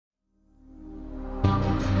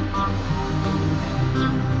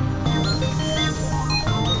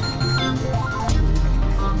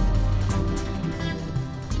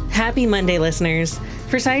Happy Monday, listeners.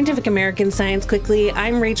 For Scientific American Science Quickly,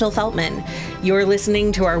 I'm Rachel Feltman. You're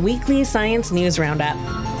listening to our weekly science news roundup.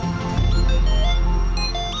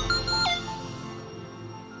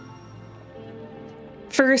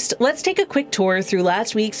 First, let's take a quick tour through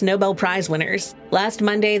last week's Nobel Prize winners. Last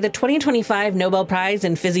Monday, the 2025 Nobel Prize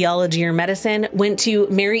in Physiology or Medicine went to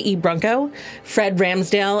Mary E. Brunko, Fred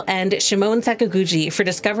Ramsdell, and Shimon Sakaguchi for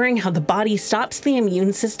discovering how the body stops the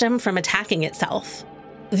immune system from attacking itself.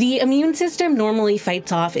 The immune system normally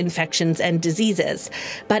fights off infections and diseases,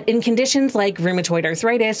 but in conditions like rheumatoid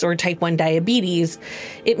arthritis or type 1 diabetes,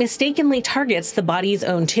 it mistakenly targets the body's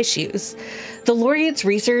own tissues. The laureate's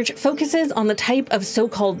research focuses on the type of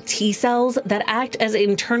so-called T cells that act as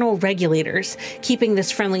internal regulators, keeping this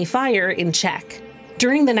friendly fire in check.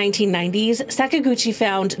 During the 1990s, Sakaguchi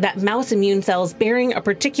found that mouse immune cells bearing a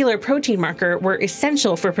particular protein marker were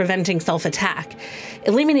essential for preventing self-attack.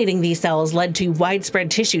 Eliminating these cells led to widespread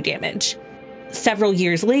tissue damage. Several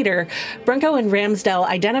years later, Brunko and Ramsdell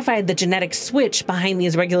identified the genetic switch behind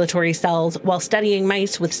these regulatory cells while studying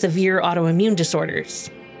mice with severe autoimmune disorders.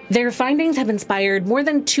 Their findings have inspired more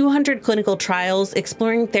than 200 clinical trials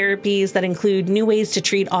exploring therapies that include new ways to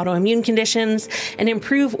treat autoimmune conditions and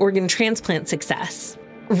improve organ transplant success.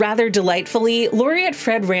 Rather delightfully, laureate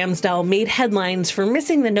Fred Ramsdell made headlines for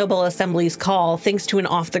missing the Nobel Assembly's call thanks to an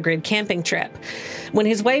off-the-grid camping trip. When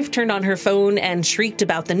his wife turned on her phone and shrieked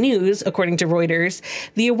about the news, according to Reuters,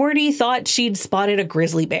 the awardee thought she'd spotted a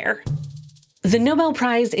grizzly bear. The Nobel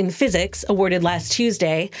Prize in Physics, awarded last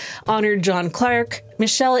Tuesday, honored John Clark,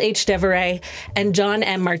 Michel H. Deveray, and John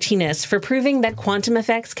M. Martinez for proving that quantum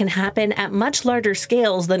effects can happen at much larger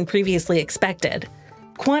scales than previously expected.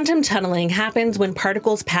 Quantum tunneling happens when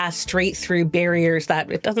particles pass straight through barriers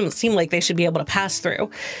that it doesn't seem like they should be able to pass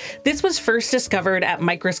through. This was first discovered at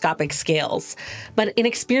microscopic scales, but in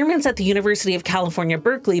experiments at the University of California,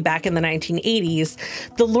 Berkeley back in the 1980s,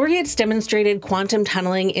 the laureates demonstrated quantum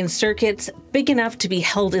tunneling in circuits big enough to be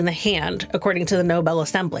held in the hand, according to the Nobel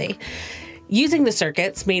Assembly. Using the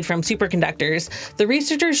circuits, made from superconductors, the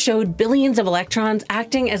researchers showed billions of electrons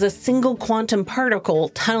acting as a single quantum particle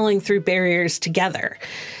tunneling through barriers together.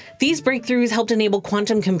 These breakthroughs helped enable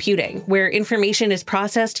quantum computing, where information is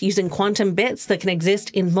processed using quantum bits that can exist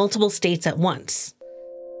in multiple states at once.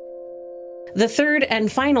 The third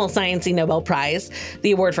and final Sciencey Nobel Prize,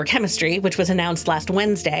 the award for chemistry, which was announced last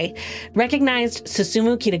Wednesday, recognized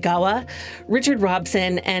Susumu Kitagawa, Richard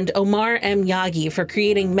Robson, and Omar Mwangi for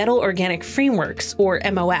creating metal organic frameworks, or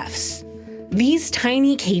MOFs. These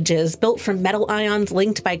tiny cages, built from metal ions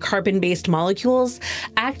linked by carbon-based molecules,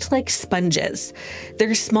 act like sponges.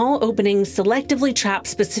 Their small openings selectively trap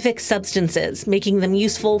specific substances, making them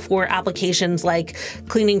useful for applications like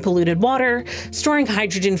cleaning polluted water, storing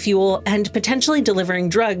hydrogen fuel, and potentially delivering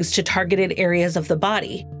drugs to targeted areas of the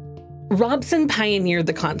body. Robson pioneered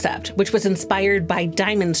the concept, which was inspired by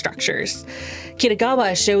diamond structures.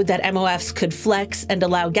 Kitagawa showed that MOFs could flex and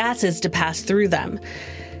allow gases to pass through them.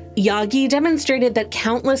 Mwangi demonstrated that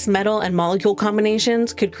countless metal and molecule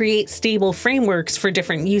combinations could create stable frameworks for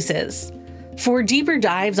different uses. For deeper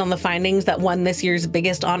dives on the findings that won this year's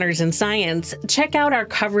biggest honors in science, check out our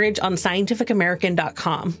coverage on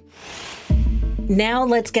scientificamerican.com. Now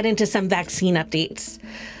let's get into some vaccine updates.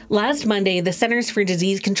 Last Monday, the Centers for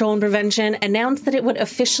Disease Control and Prevention announced that it would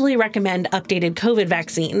officially recommend updated COVID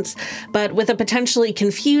vaccines, but with a potentially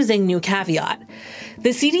confusing new caveat. The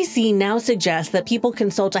CDC now suggests that people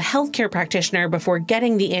consult a healthcare practitioner before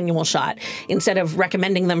getting the annual shot, instead of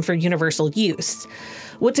recommending them for universal use.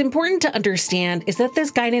 What's important to understand is that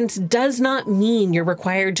this guidance does not mean you're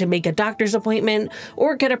required to make a doctor's appointment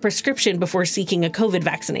or get a prescription before seeking a COVID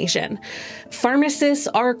vaccination. Pharmacists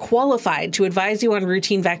are qualified to advise you on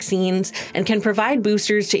routine vaccines and can provide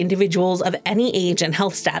boosters to individuals of any age and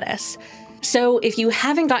health status. So if you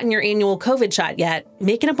haven't gotten your annual COVID shot yet,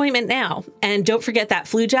 make an appointment now, and don't forget that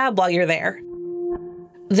flu jab while you're there.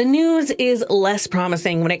 The news is less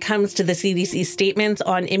promising when it comes to the CDC's statements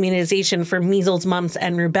on immunization for measles, mumps,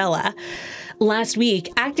 and rubella. Last week,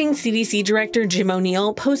 acting CDC Director Jim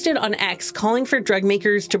O'Neill posted on X calling for drug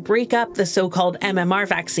makers to break up the so-called MMR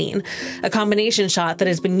vaccine, a combination shot that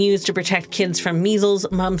has been used to protect kids from measles,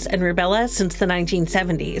 mumps, and rubella since the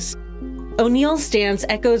 1970s. O'Neill's stance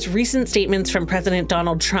echoes recent statements from President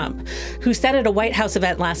Donald Trump, who said at a White House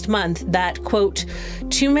event last month that, quote,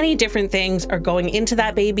 "too many different things are going into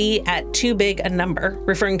that baby at too big a number,"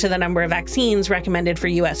 referring to the number of vaccines recommended for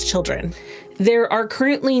U.S. children. There are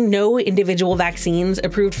currently no individual vaccines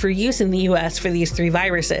approved for use in the US for these 3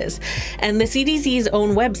 viruses, and the CDC's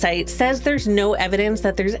own website says there's no evidence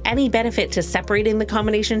that there's any benefit to separating the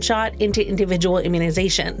combination shot into individual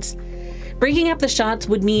immunizations. Breaking up the shots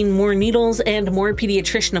would mean more needles and more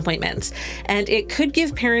pediatrician appointments, and it could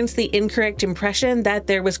give parents the incorrect impression that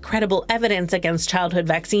there was credible evidence against childhood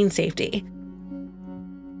vaccine safety.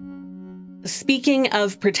 Speaking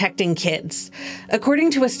of protecting kids, according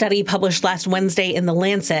to a study published last Wednesday in The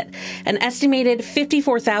Lancet, an estimated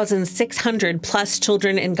 54,600 plus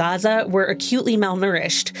children in Gaza were acutely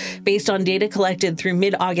malnourished, based on data collected through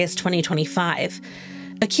mid-August 2025.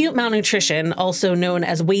 Acute malnutrition, also known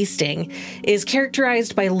as wasting, is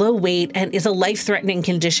characterized by low weight and is a life-threatening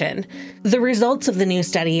condition. The results of the new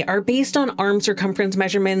study are based on arm circumference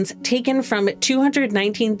measurements taken from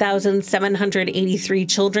 219,783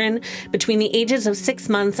 children between the ages of 6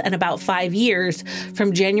 months and about 5 years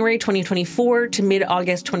from January 2024 to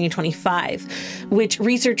mid-August 2025, which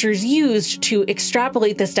researchers used to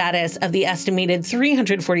extrapolate the status of the estimated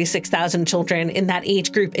 346,000 children in that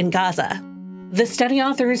age group in Gaza. The study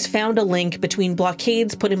authors found a link between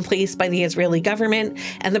blockades put in place by the Israeli government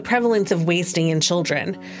and the prevalence of wasting in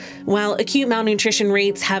children. While acute malnutrition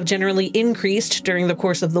rates have generally increased during the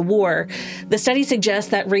course of the war, the study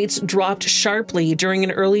suggests that rates dropped sharply during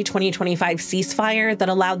an early 2025 ceasefire that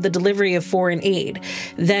allowed the delivery of foreign aid,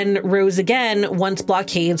 then rose again once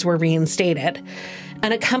blockades were reinstated.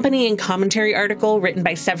 An accompanying commentary article written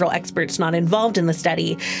by several experts not involved in the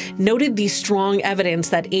study noted the strong evidence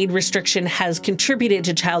that aid restriction has contributed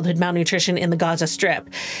to childhood malnutrition in the Gaza Strip,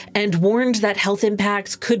 and warned that health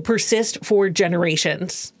impacts could persist for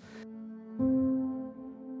generations.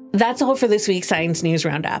 That's all for this week's Science News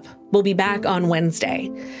Roundup. We'll be back on Wednesday.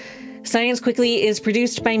 Science Quickly is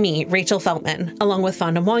produced by me, Rachel Feltman, along with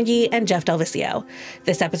Fonda, Mwangi, and Jeff DelViscio.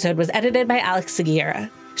 This episode was edited by Alex Sugiura.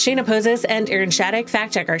 Shayna, Posses, and Shattuck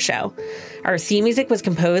fact-check our show. Our theme music was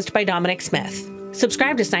composed by Dominic Smith.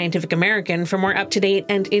 Subscribe to Scientific American for more up-to-date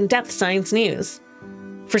and in-depth science news.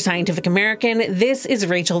 For Scientific American, this is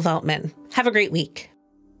Rachel Feltman. Have a great week.